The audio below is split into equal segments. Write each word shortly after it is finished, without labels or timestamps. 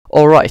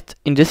Alright,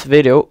 in this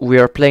video we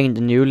are playing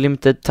the new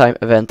limited time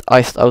event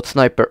Iced Out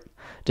Sniper.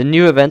 The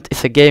new event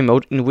is a game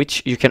mode in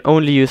which you can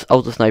only use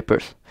auto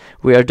snipers.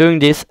 We are doing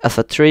this as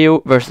a trio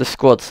versus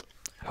squads.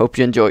 Hope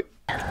you enjoy.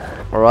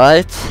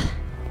 Alright.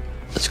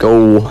 Let's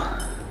go.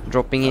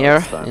 Dropping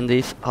here in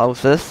these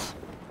houses.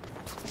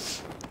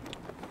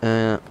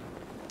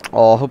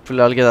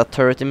 Hopefully I'll get a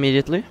turret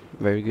immediately.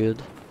 Very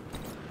good.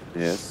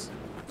 Yes.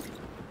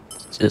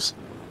 Yes.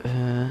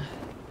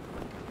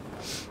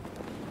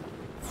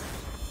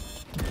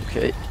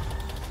 Okay.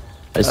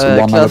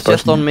 Class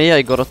chest on me,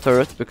 I got a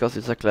turret because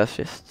it's a class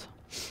chest.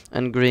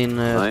 And green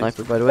Nice.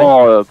 sniper, by the way.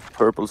 Oh, a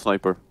purple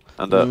sniper.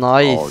 And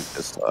Nice. Oh,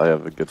 yes, I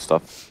have a good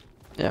stuff.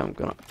 Yeah, I'm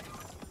gonna...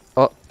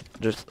 Oh,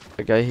 there's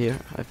a guy here,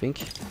 I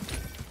think.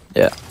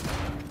 Yeah.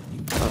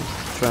 I'm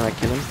trying to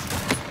kill him.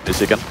 Is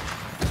chicken?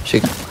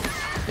 Chicken.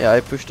 Yeah, I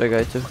pushed a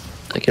guy too.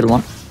 I killed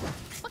one.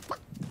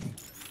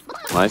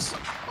 Nice.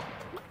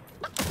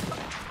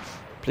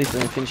 Please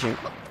don't finish him.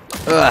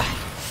 Ugh.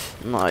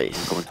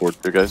 Nice. Coming towards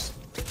you guys.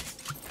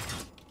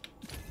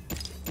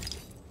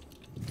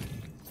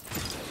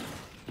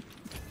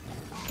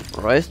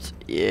 Alright,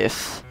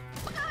 yes.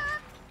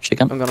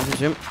 Chicken. I'm gonna push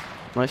him.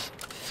 Nice.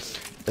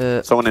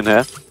 Someone in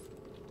here.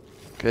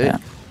 Okay. Yeah.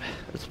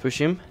 Let's push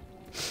him.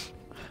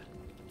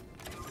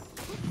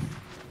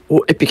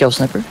 Oh, epic house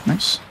sniper.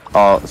 Nice.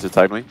 Oh, she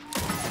tagged me.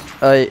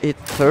 I hit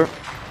her.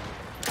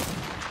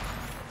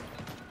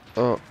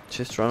 Oh,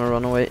 she's trying to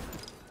run away.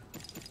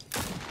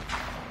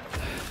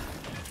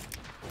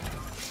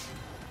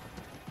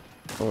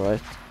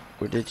 Alright,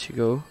 where did she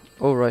go?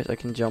 Oh right, I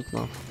can jump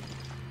now.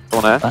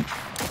 Someone here.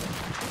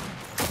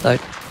 Died.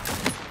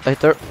 I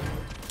hit her.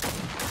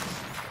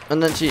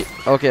 And then she...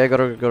 Okay, I got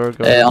her.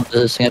 On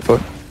the second floor.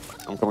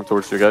 I'm coming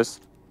towards you guys.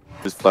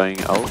 He's flying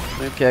out.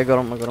 Okay, I got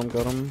him.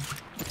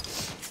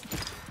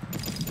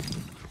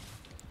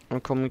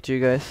 I'm coming to you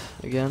guys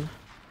again.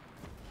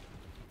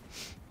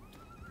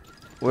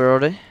 Where are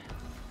they?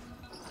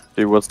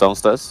 He was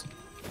downstairs.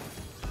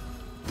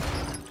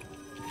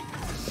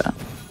 Yeah.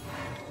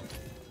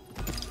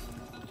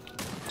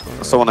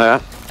 Someone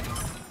here.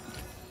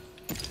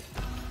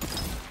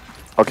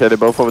 Okay, they're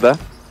both over there.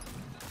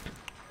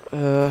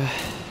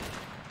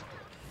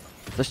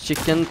 There's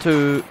chicken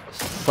to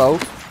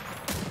south.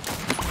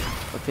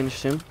 I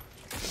finished him.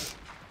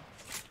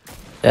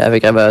 Yeah, I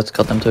think I've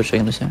got them two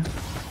chickens here.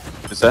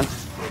 Is there?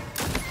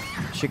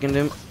 Chickened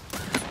him.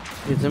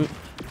 Hit him.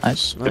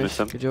 Nice. Nice. Finish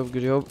him.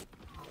 Good job.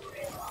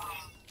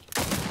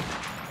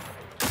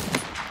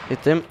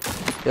 Hit him.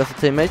 He has a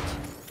teammate.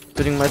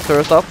 Putting my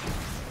turret up.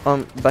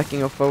 I'm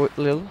backing off a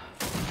little.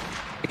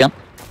 Chicken.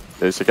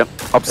 There's chicken.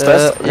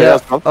 Upstairs. Yeah,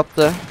 as well. up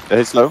there. Yeah,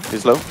 he's low.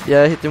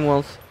 Yeah, I hit him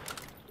once.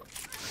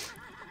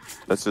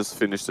 Let's just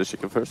finish the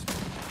chicken first.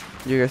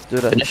 You guys do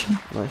that. Finish.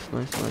 Nice.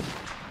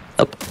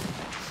 Up.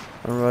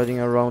 I'm riding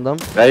around them.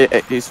 Hey,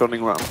 he's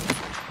running around.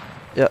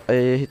 Yeah, I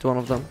hit one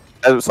of them.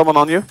 Someone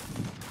on you?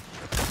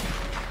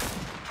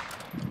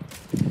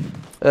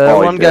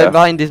 One guy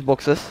behind these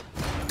boxes.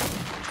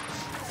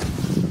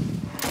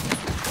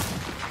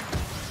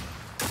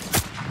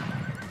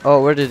 Oh,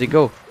 where did he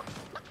go?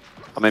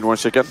 I made one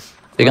chicken.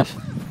 Chicken.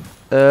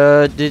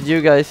 Did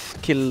you guys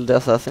kill the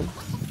assassin?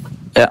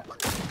 Yeah.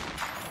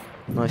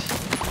 Nice.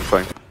 I'm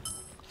trying.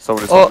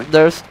 Someone is Oh, on me.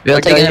 there's We are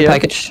a guy taking a here.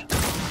 package.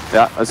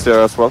 Yeah, I see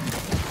her as well.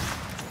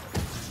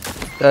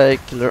 I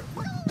killed her.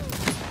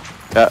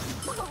 Yeah.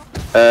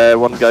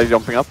 One guy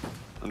jumping up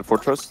in the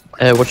fortress.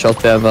 Watch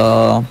out, we have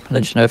a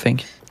legendary, I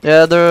think.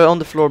 Yeah, they're on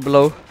the floor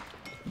below.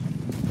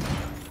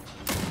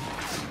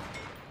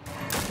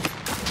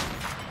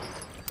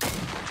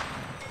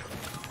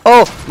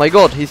 Oh my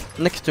god, he's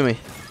next to me.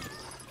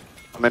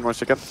 I made one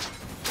chicken.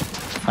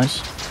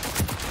 Nice.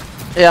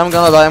 Yeah, I'm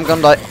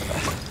gonna die.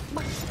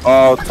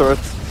 Oh, turret.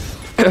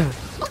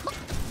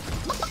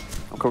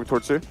 I'm coming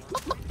towards you.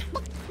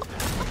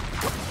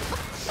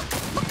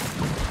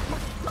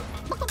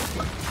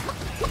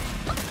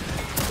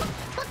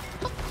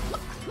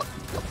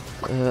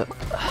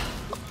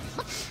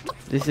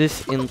 This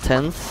is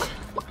intense.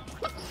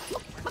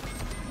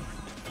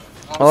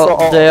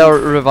 Oh, they are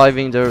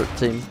reviving their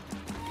team.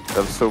 They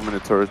have so many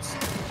turrets.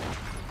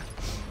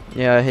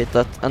 Yeah, I hate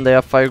that. And they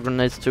have fire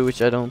grenades too,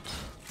 which I don't.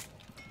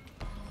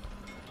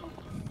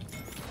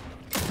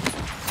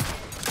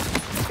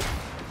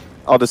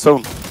 Oh, the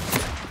zone.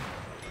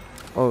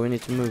 Oh, we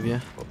need to move, yeah.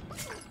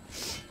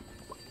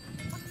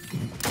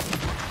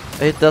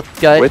 I hit that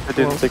guy. Wait, I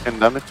didn't take any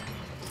damage.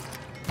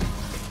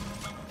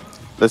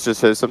 Let's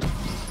just chase him.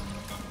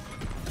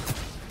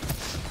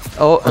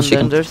 Oh, and chicken.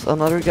 then there's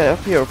another guy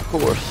up here, of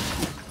course.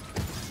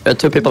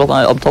 Two people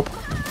up top.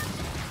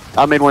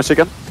 I made one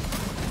chicken.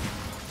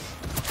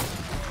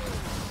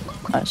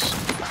 Nice.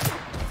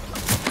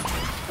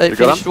 I You got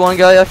finished one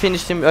guy, I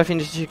finished him, I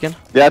finished the chicken.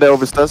 Yeah, they're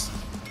upstairs.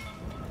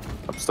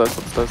 Upstairs.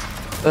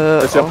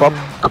 Let's jump up.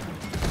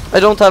 I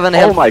don't have any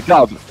Oh help. my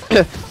god. Jump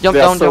There are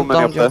down, so jump many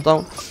down, up there. jump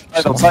down.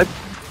 Right outside.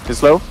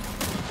 He's low.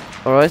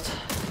 Alright.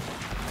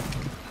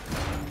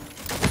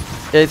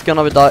 Yeah, it's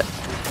gonna be die.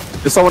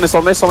 Someone is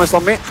on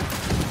me.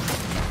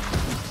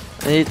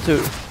 I need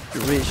to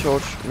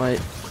recharge my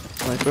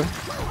sniper.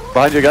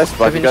 Behind you guys, I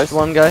behind you finished guys.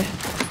 one guy.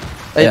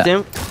 Ate Yeah.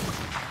 him.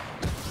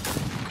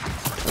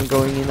 I'm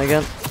going in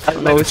again.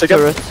 Maybe No, it's chicken.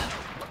 turret.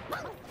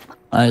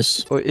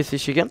 Nice. Oh, is he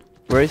chicken?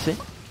 Where is he?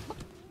 Sit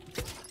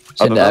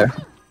don't there.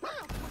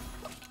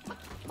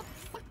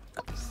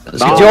 No. Good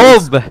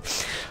job!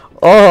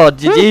 Oh,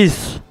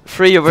 GG's!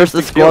 3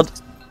 versus 50 squad.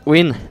 kills.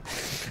 Win.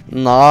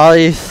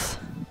 Nice.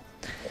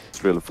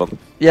 It's really fun.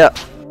 Yeah.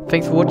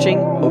 Thanks for watching.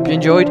 Hope you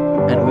enjoyed.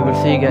 And we will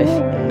see you guys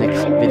in the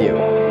next video.